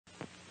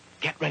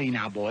Get ready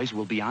now, boys.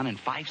 We'll be on in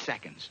 5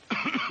 seconds.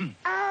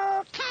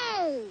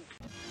 Okay.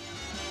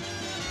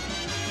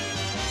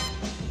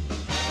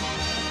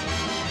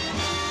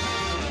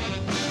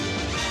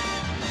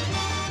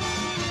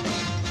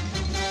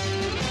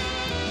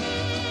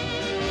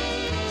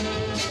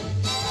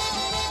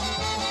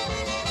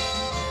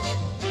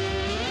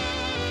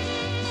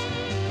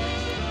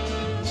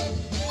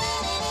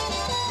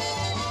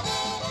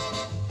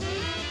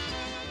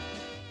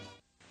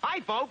 Hi,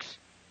 folks.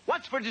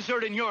 What's for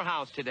dessert in your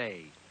house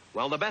today?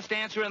 Well, the best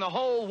answer in the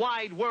whole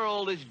wide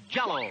world is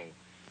Jell-O.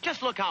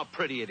 Just look how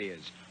pretty it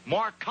is.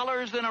 More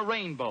colors than a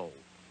rainbow.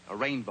 A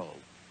rainbow.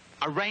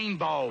 A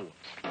rainbow.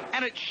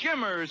 And it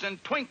shimmers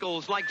and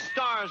twinkles like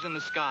stars in the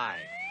sky.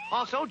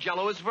 Also,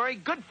 Jell-O is very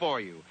good for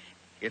you.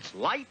 It's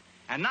light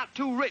and not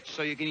too rich,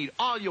 so you can eat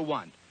all you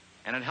want.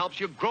 And it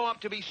helps you grow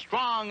up to be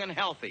strong and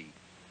healthy.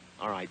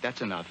 All right,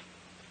 that's enough.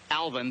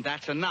 Alvin,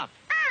 that's enough.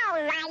 All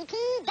righty,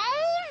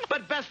 Dave.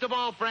 But best of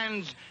all,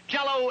 friends,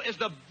 Jell-O is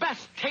the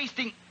best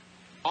tasting...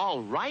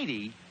 All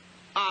righty?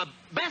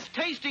 Best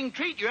tasting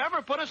treat you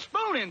ever put a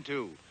spoon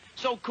into.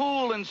 So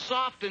cool and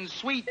soft and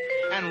sweet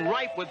and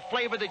ripe with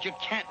flavor that you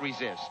can't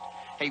resist.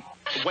 Hey,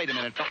 wait a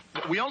minute.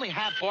 We only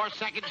have 4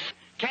 seconds.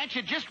 Can't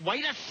you just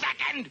wait a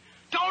second?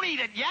 Don't eat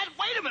it yet.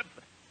 Wait a minute.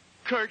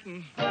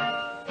 Curtain.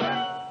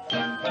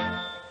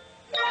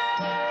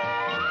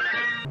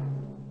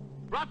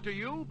 Brought to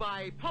you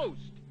by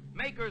Post,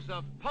 makers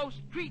of Post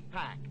Treat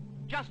Pack,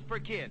 just for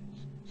kids.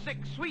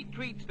 6 sweet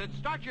treats that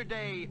start your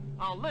day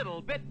a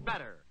little bit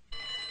better.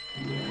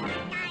 Start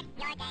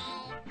your day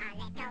a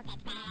little bit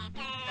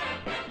better.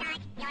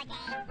 Start your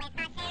day with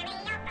a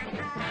cereal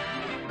from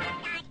home.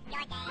 Start your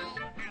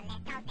day a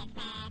little bit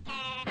better.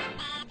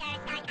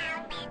 Better start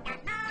out with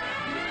the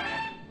home.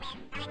 With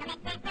a little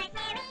bit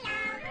better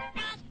cereal.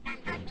 Fresh from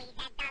Post, we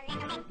said a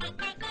little bit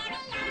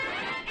better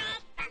cereal.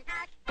 Fresh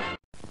from Post.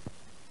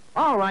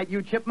 All right,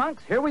 you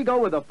chipmunks, here we go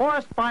with a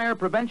forest fire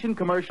prevention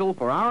commercial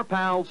for our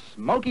pal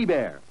Smokey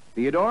Bear.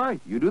 Theodore,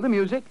 you do the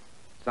music.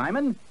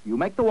 Simon, you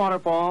make the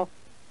waterfall.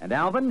 And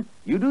Alvin,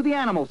 you do the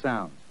animal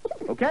sounds.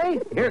 Okay?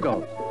 Here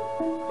goes.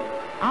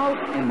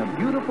 Out in the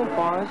beautiful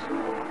forest,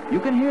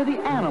 you can hear the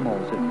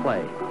animals at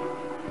play.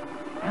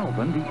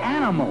 Alvin, the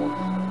animals.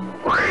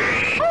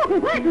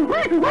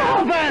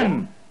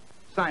 Alvin!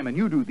 Simon,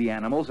 you do the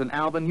animals, and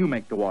Alvin, you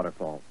make the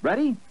waterfall.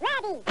 Ready?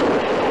 Ready.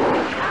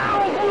 Ow!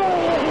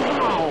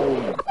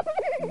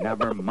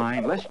 Never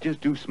mind. Let's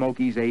just do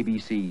Smokey's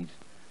ABCs.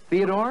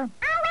 Theodore?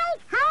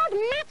 Always hold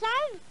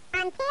matches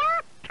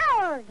until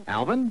cold.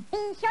 Alvin? Be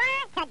sure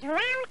to drown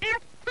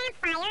out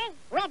campfires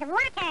with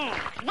water.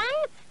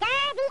 Then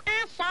stir the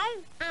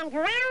ashes and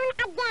drown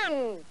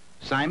again.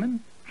 Simon?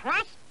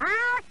 Crush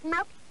all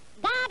smoke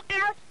dead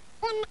out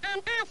in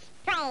an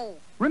ashtray.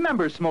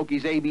 Remember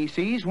Smokey's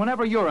ABCs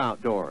whenever you're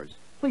outdoors.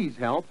 Please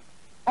help.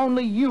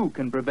 Only you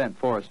can prevent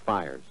forest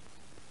fires.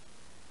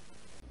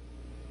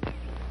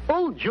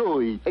 Oh,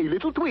 joy! A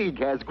little twig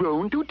has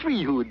grown to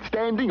treehood,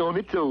 standing on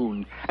its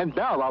own. And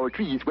now our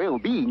tree's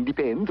well-being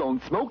depends on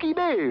Smokey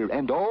Bear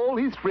and all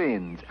his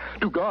friends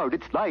to guard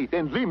its life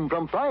and limb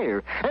from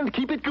fire and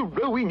keep it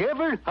growing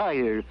ever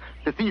higher.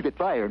 To see that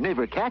fire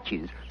never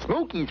catches,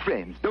 Smokey's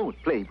friends don't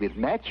play with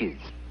matches.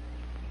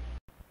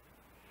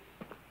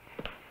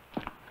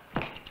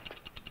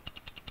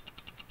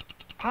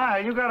 Hi,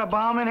 you got a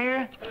bomb in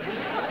here?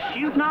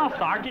 Shoot no,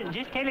 Sergeant.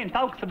 Just telling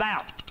folks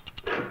about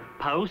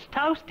Post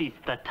Toasties,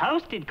 the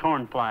toasted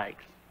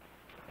cornflakes.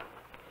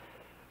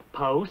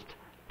 Post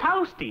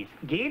Toasties,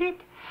 get it?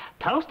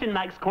 Toasting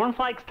makes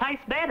cornflakes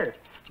taste better,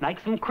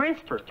 makes them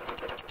crisper.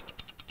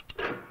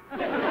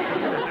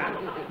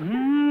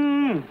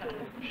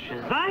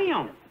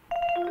 Shazam!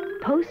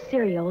 Post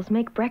cereals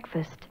make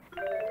breakfast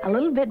a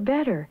little bit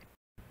better.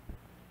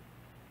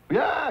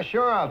 Yeah,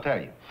 sure, I'll tell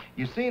you.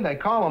 You see, they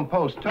call them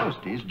Post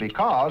Toasties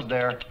because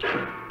they're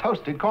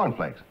toasted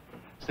cornflakes.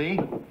 See?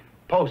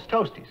 Post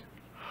Toasties.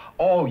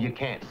 Oh, you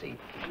can't see.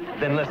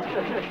 Then listen.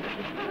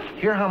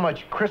 Hear how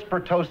much crisper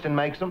toasting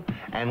makes them,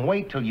 and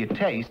wait till you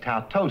taste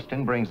how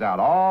toasting brings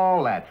out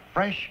all that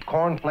fresh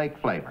cornflake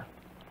flavor.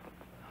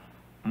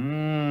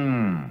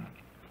 Mmm.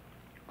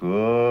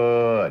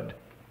 Good.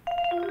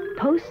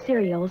 Post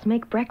cereals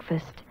make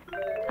breakfast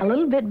a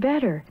little bit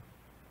better.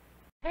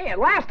 Hey, at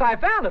last I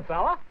found it,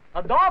 fella.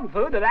 A dog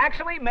food that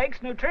actually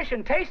makes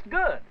nutrition taste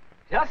good.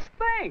 Just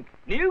think,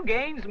 New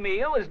Gaines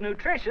meal is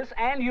nutritious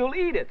and you'll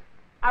eat it.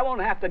 I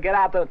won't have to get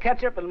out the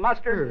ketchup and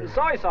mustard and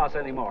soy sauce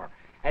anymore.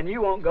 And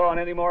you won't go on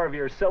any more of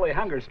your silly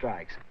hunger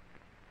strikes.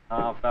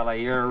 Oh, fella,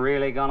 you're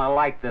really gonna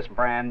like this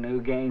brand new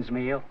Gaines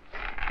meal.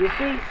 You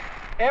see,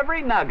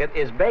 every nugget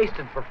is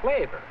basted for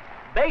flavor.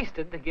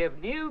 Basted to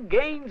give New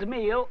Gaines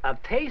meal a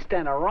taste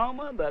and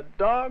aroma that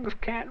dogs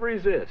can't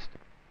resist.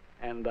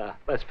 And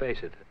let's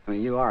face it, I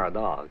mean, you are a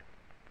dog.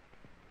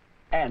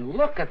 And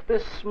look at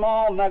this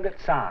small nugget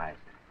size.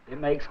 It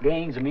makes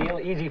Gaines meal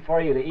easy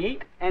for you to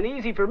eat and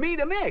easy for me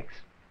to mix.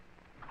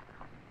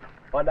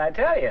 What'd I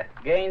tell you?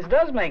 Gaines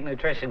does make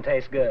nutrition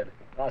taste good.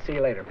 I'll see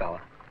you later,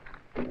 fella.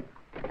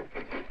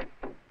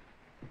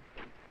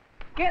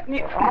 Get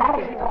me...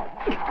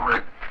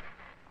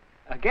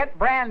 Get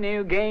brand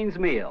new Gaines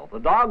Meal, the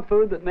dog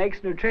food that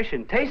makes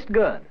nutrition taste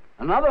good.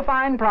 Another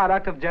fine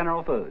product of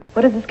General Foods.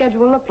 What does the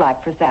schedule look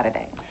like for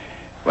Saturday?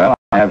 Well,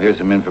 I have here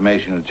some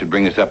information that should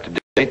bring us up to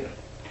date.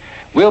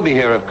 We'll be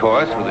here, of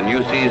course, with a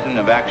new season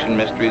of action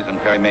mysteries on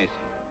Perry Mason.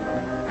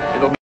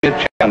 It'll be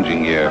a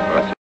challenging year for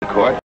us in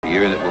court, a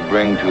year that will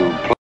bring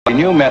to play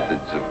new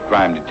methods of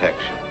crime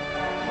detection.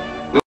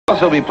 We'll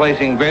also be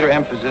placing greater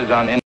emphasis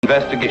on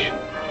investigation.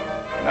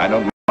 And I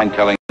don't mind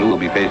telling you we'll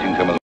be facing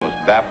some of the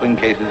most baffling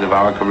cases of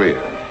our career.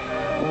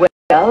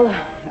 Well,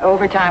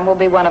 overtime will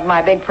be one of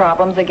my big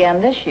problems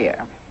again this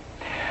year.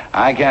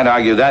 I can't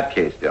argue that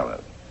case, Della.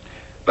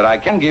 But I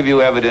can give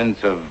you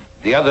evidence of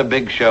the other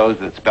big shows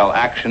that spell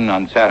action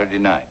on Saturday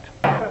night.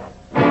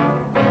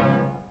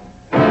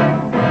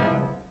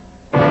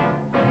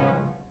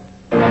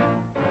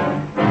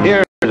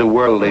 Here is a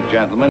worldly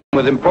gentleman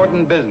with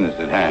important business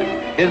at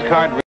hand. His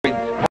card reads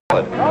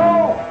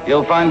Holiday.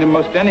 You'll find him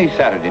most any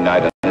Saturday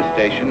night on this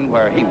station,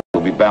 where he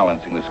will be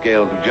balancing the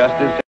scales of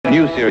justice in a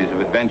new series of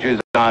adventures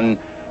on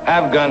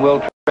Have Gun Will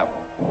Travel.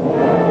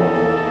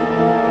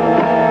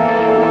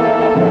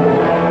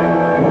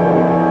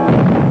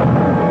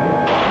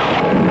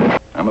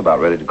 I'm about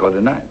ready to call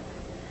tonight.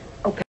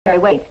 Oh, Perry,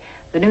 wait.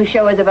 The new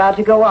show is about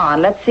to go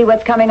on. Let's see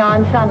what's coming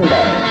on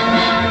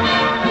Sunday.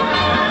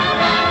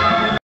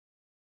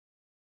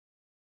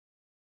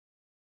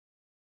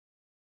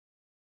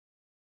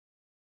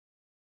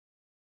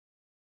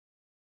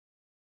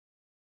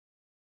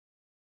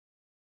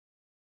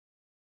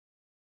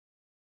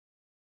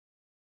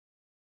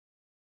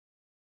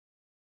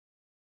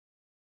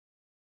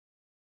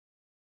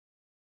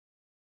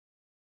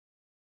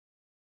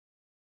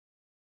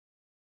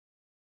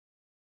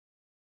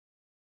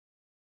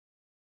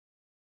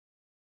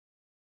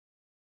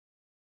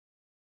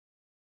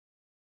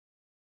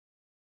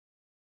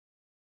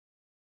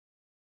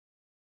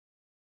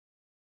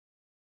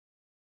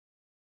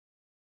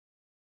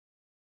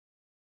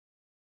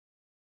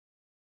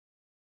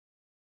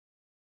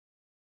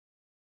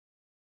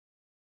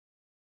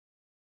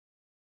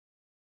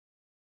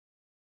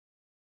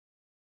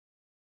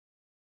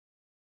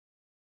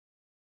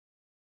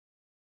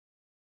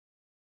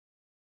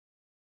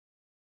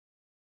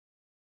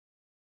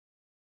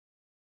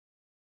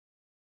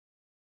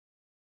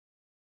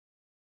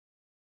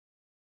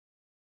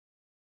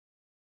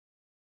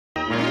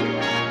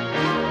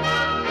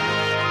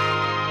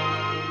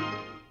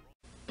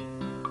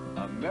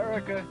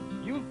 America,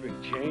 you've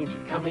been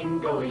changing. Coming,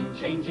 going,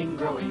 changing,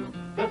 growing,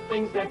 the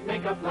things that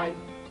make up life.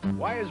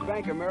 Why is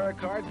Bank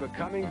AmeriCard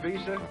becoming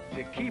Visa?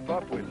 To keep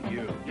up with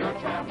you. You're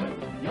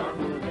traveling, you're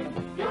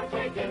moving, you're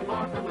taking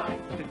more from life.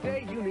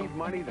 Today you need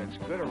money that's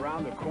good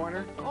around the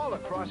corner, all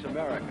across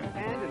America,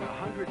 and in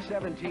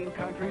 117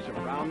 countries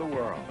around the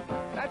world.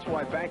 That's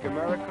why Bank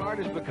AmeriCard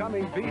is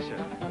becoming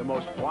Visa, the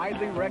most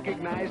widely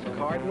recognized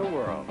card in the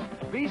world.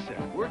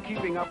 Visa, we're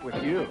keeping up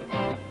with you.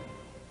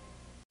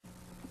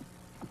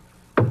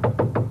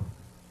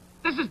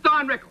 This is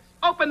Don Rickles.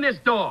 Open this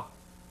door.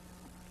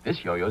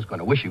 This yo-yo's going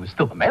to wish he was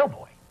still a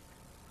mailboy.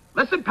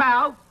 Listen,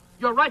 pal.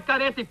 Your right gut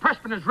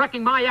antiperspirant is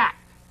wrecking my act.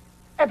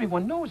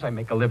 Everyone knows I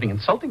make a living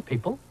insulting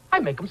people. I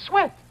make them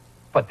sweat.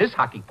 But this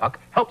hockey puck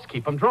helps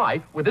keep him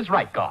dry with his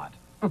right guard.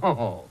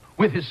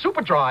 With his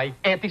super dry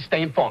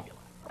anti-stain formula.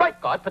 Right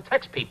guard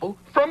protects people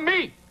from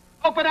me.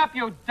 Open up,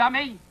 you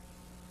dummy.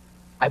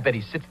 I bet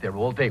he sits there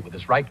all day with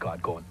his right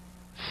guard going.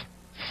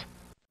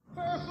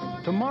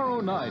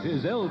 Tomorrow night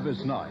is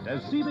Elvis night,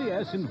 as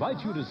CBS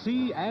invites you to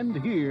see and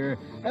hear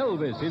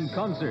Elvis in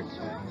concert.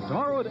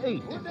 Tomorrow at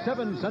 8,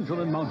 7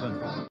 Central and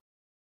Mountain.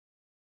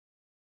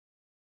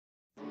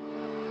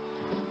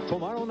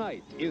 Tomorrow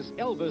night is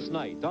Elvis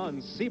night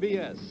on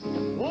CBS.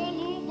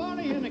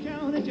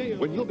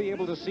 When you'll be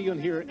able to see and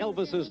hear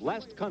Elvis's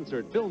last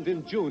concert, filmed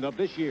in June of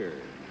this year.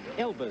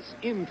 Elvis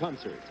in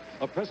concert,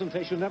 a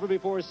presentation never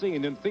before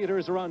seen in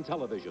theaters or on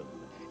television.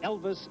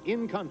 Elvis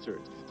in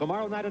concert,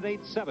 tomorrow night at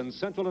 8, 7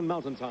 Central and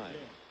Mountain Time.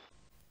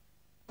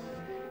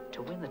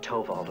 To win the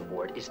Tovald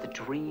Award is the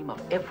dream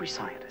of every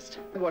scientist.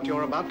 What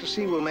you're about to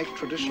see will make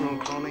traditional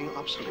cloning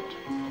obsolete.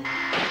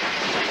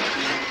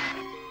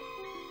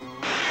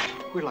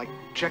 We're like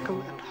Jekyll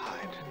and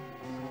Hyde.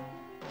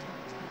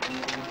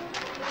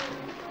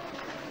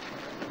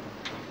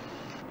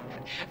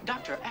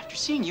 Doctor, after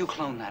seeing you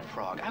clone that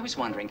frog, I was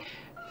wondering,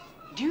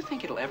 do you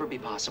think it'll ever be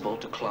possible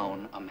to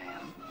clone a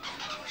man?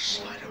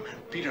 Sliderman,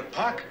 Peter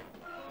Parker.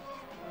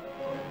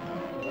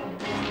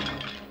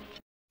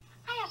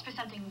 I asked for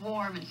something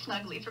warm and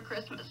snuggly for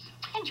Christmas.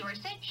 And George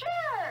said,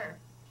 sure.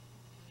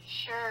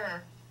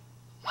 Sure.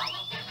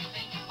 Almost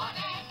everything you want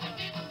and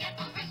didn't get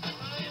for Christmas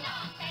is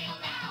on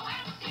sale now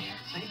and here.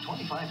 Save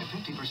 25 to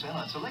 50%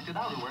 on selected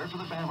outerwear for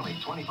the family.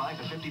 25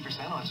 to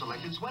 50% on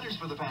selected sweaters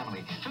for the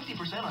family.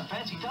 50% on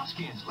fancy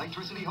toughskins,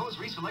 electricity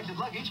hosiery, selected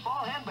luggage,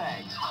 fall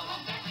handbags.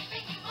 Almost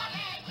everything you want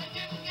and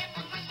didn't get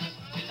for Christmas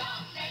is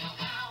on sale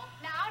now.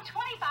 Now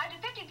 25 to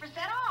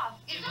 50%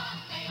 off. Is on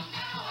sale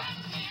now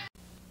and here.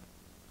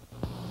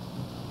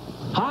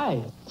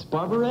 Hi, is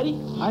Barbara ready?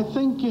 I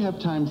think you have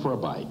time for a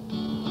bite.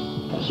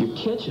 Your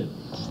kitchen.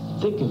 It's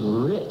thick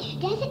and rich.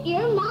 Doesn't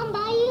your mom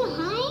buy you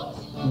Heinz?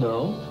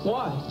 No.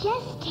 Why?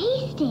 Just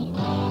taste it.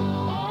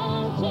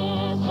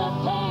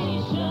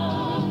 Anticipation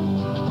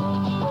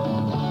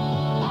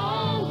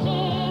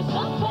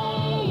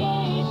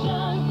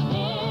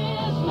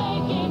is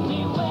making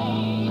me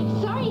wait.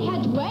 Sorry you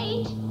had to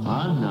wait.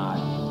 I'm not.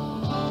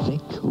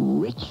 Thick,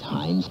 rich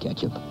Heinz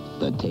ketchup.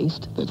 The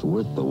taste that's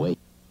worth the wait.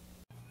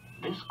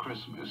 This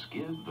Christmas,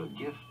 give the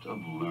gift of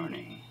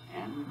learning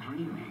and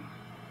dreaming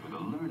with the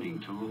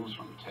learning tools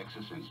from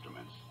Texas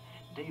Instruments.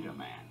 Data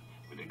Man,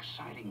 with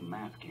exciting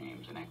math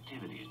games and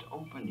activities to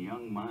open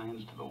young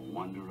minds to the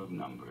wonder of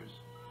numbers.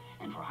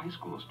 And for high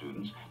school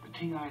students, the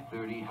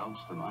TI-30 helps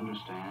them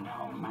understand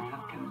how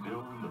math can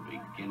build the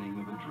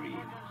beginning of a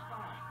dream.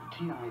 The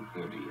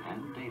TI-30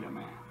 and Data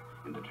Man,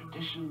 in the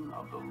tradition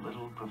of the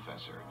little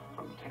professor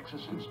from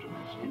Texas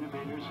Instruments,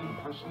 innovators in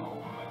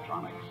personal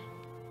electronics.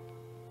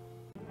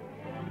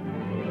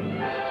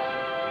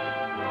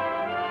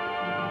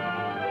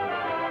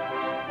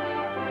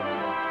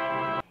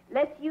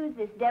 Let's use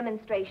this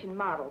demonstration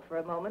model for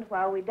a moment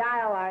while we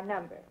dial our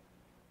number.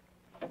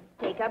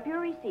 Take up your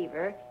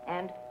receiver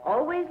and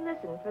always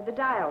listen for the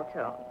dial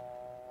tone.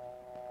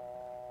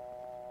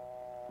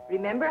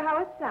 Remember how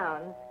it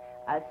sounds,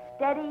 a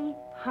steady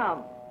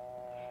hum.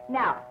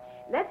 Now,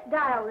 let's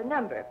dial the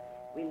number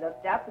we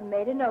looked up and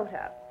made a note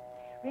of.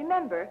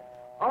 Remember,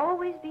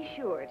 always be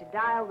sure to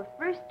dial the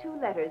first two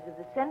letters of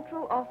the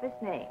central office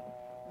name,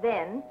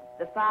 then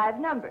the 5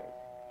 numbers.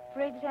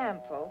 For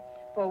example,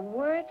 for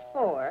word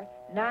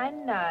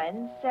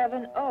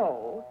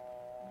 49970,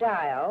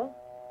 dial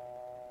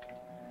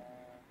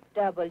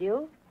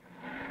W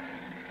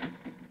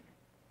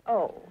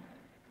O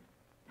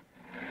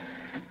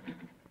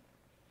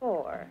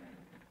 4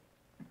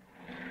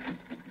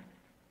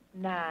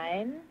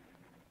 9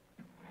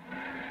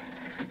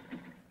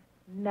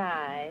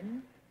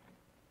 9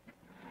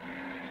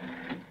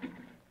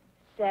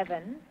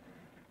 7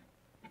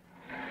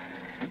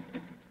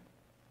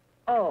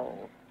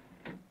 0.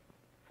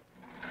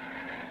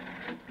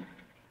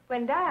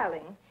 When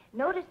dialing,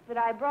 notice that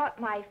I brought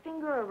my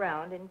finger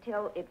around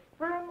until it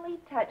firmly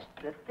touched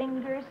the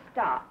finger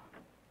stop.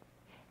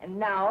 And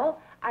now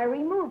I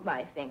remove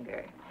my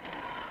finger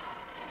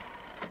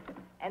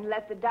and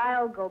let the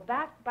dial go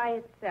back by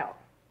itself.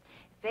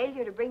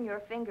 Failure to bring your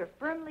finger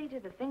firmly to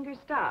the finger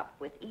stop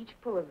with each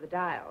pull of the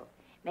dial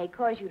may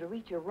cause you to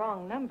reach a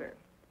wrong number.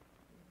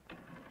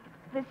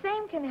 The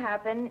same can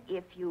happen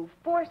if you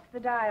force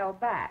the dial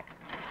back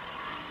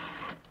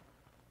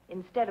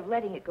instead of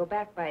letting it go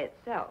back by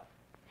itself.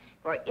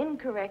 For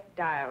incorrect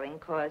dialing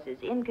causes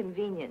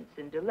inconvenience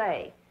and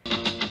delay.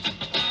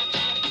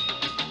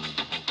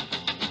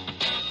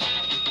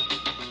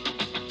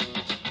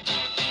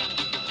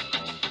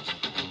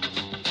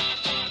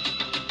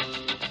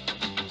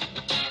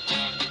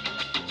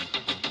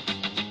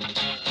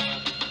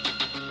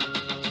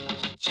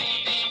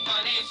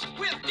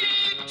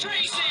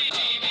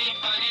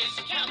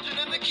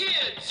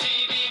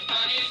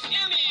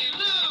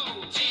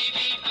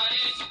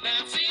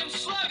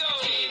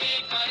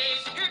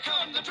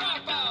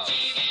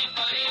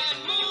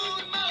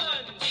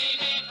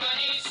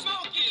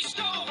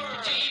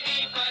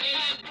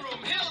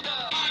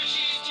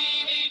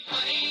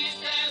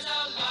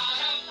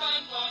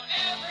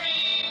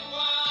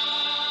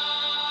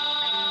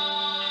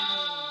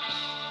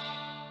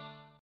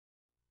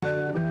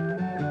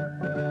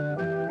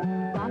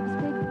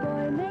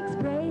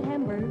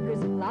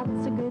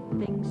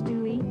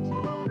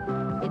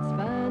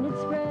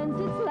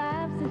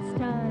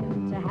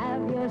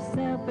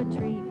 A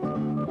treat.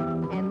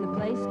 And the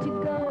place to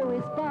go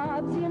is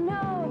Bob's, you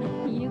know.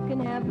 You can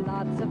have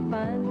lots of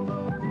fun.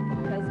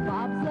 'Cause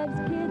Bob's loves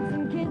kids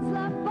and kids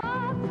love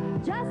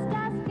Bob's. Just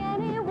ask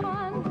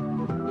anyone.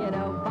 You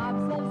know,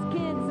 Bob's loves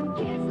kids and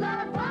kids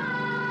love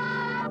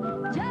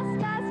Bob.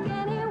 Just ask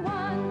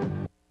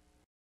anyone.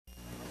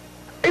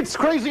 It's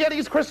Crazy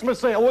Eddie's Christmas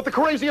sale with the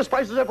craziest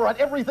prices ever on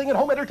everything in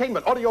home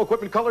entertainment. Audio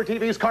equipment, color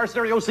TVs, car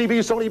stereo,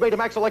 CVs, Sony,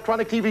 Betamax,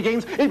 electronic TV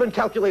games, even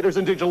calculators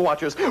and digital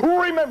watches.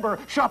 Remember,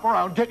 shop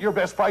around, get your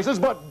best prices,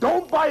 but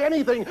don't buy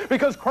anything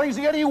because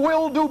Crazy Eddie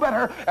will do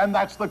better, and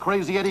that's the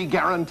Crazy Eddie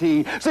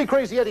guarantee. See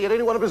Crazy Eddie at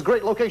any one of his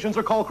great locations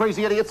or call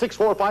Crazy Eddie at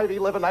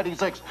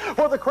 645-1196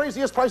 for the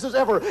craziest prices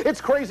ever.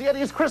 It's Crazy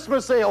Eddie's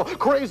Christmas sale.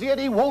 Crazy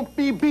Eddie won't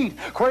be beat.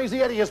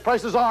 Crazy Eddie, his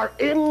prices are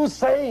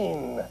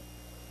insane.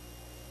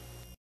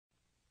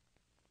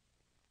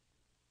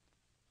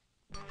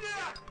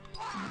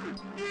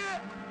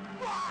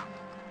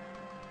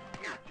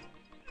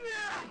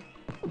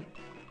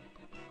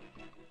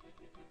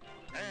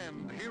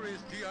 And here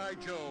is G.I.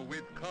 Joe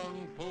with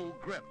Kung Fu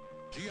Grip.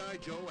 G.I.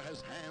 Joe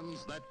has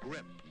hands that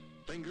grip.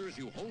 Fingers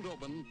you hold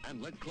open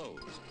and let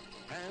close.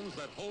 Hands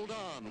that hold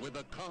on with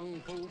a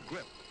Kung Fu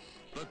Grip.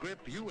 The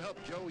grip you help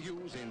Joe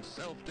use in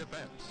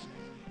self-defense.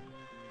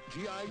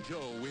 G.I.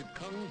 Joe with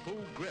Kung Fu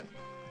Grip.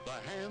 The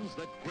hands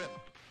that grip.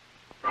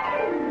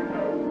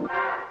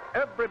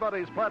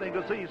 Everybody's planning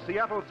to see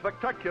Seattle's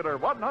spectacular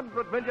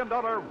 $100 million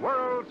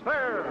World's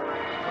Fair.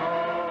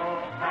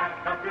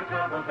 Pack up your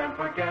troubles and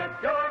forget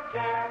your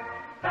care.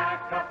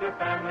 Pack up your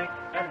family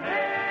and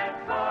head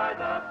for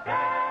the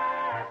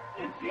best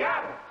in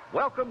Seattle.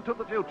 Welcome to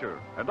the future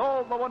and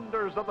all the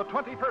wonders of the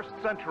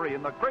 21st century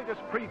in the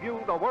greatest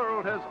preview the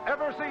world has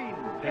ever seen.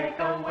 Take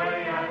a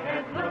way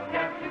ahead, look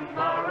at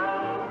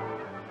tomorrow,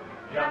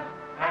 just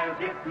as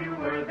if you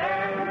were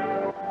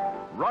there.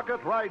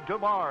 Rocket ride to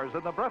Mars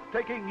in the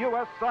breathtaking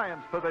U.S.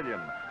 Science Pavilion.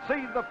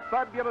 See the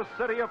fabulous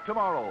city of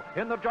tomorrow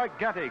in the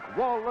gigantic,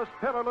 wall-less,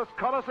 pillarless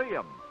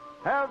Coliseum.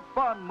 Have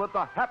fun with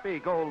the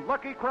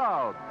happy-go-lucky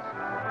crowds.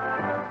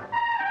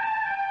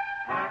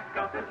 Pack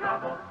up your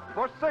troubles.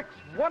 For 6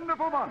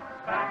 wonderful months.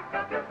 Pack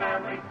up your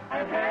family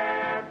and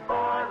head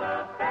for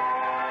the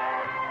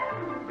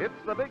best.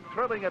 It's the big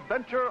thrilling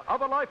adventure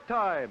of a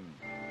lifetime.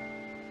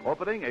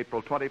 Opening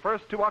April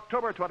 21st to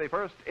October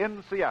 21st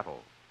in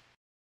Seattle.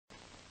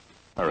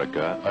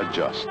 America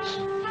adjusts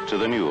to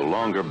the new,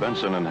 longer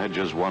Benson &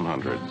 Hedges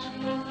 100s.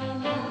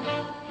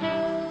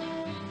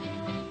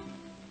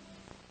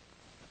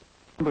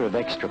 The number of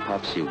extra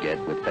puffs you get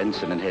with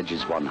Benson &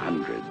 Hedges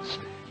 100s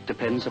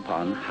depends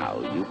upon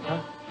how you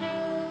puff.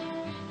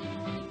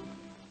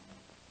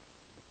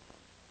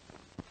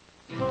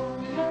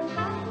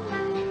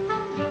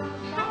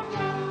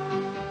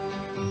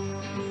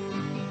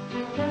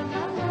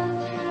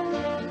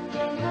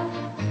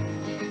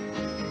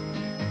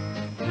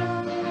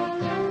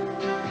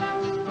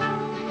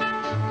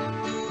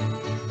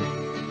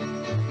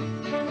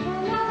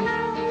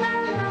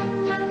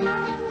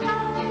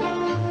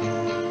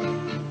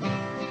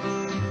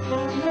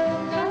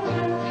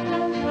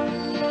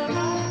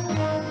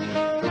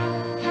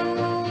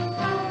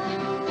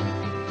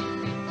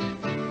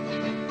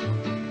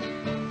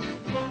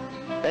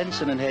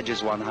 Benson &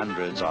 Hedges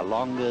 100s are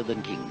longer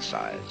than king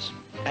size,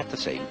 at the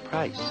same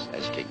price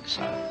as king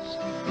size.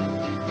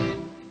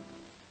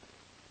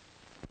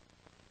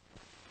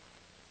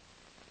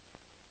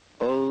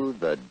 Oh,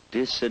 the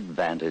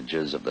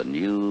disadvantages of the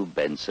new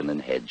Benson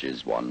 &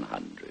 Hedges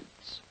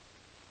 100s.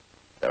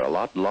 They're a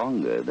lot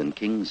longer than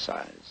king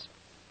size,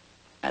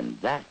 and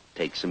that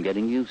takes some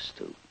getting used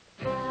to.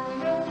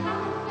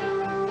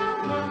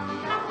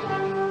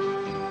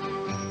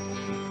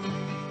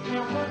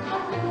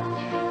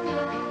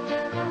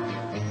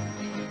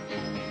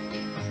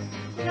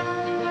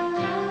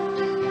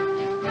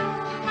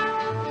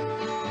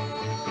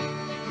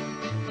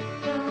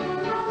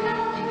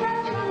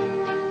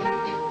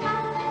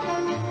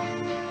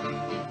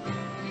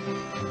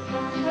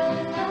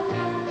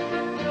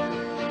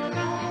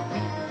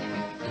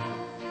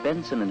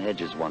 Benson &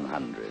 Hedges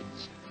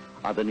 100s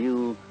are the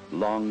new,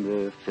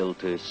 longer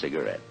filter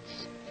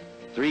cigarettes.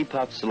 3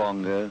 puffs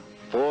longer,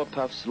 4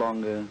 puffs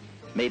longer,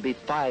 maybe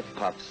 5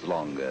 puffs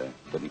longer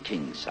than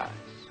king size.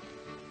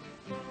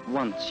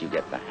 Once you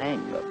get the hang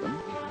of them.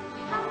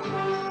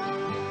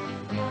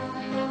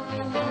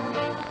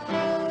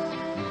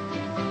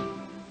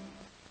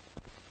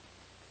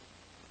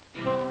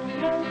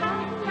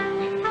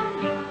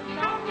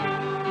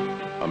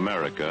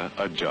 America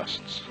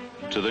adjusts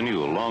to the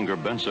new, longer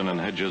Benson &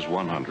 Hedges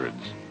 100s.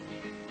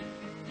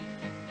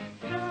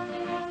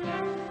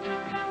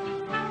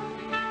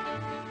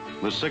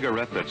 The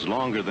cigarette that's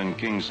longer than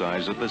king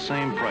size at the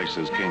same price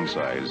as king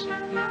size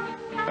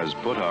has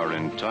put our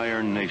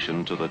entire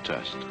nation to the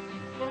test.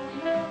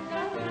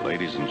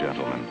 Ladies and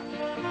gentlemen,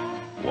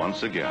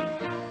 once again,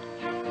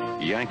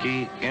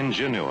 Yankee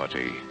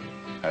ingenuity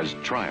has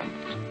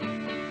triumphed.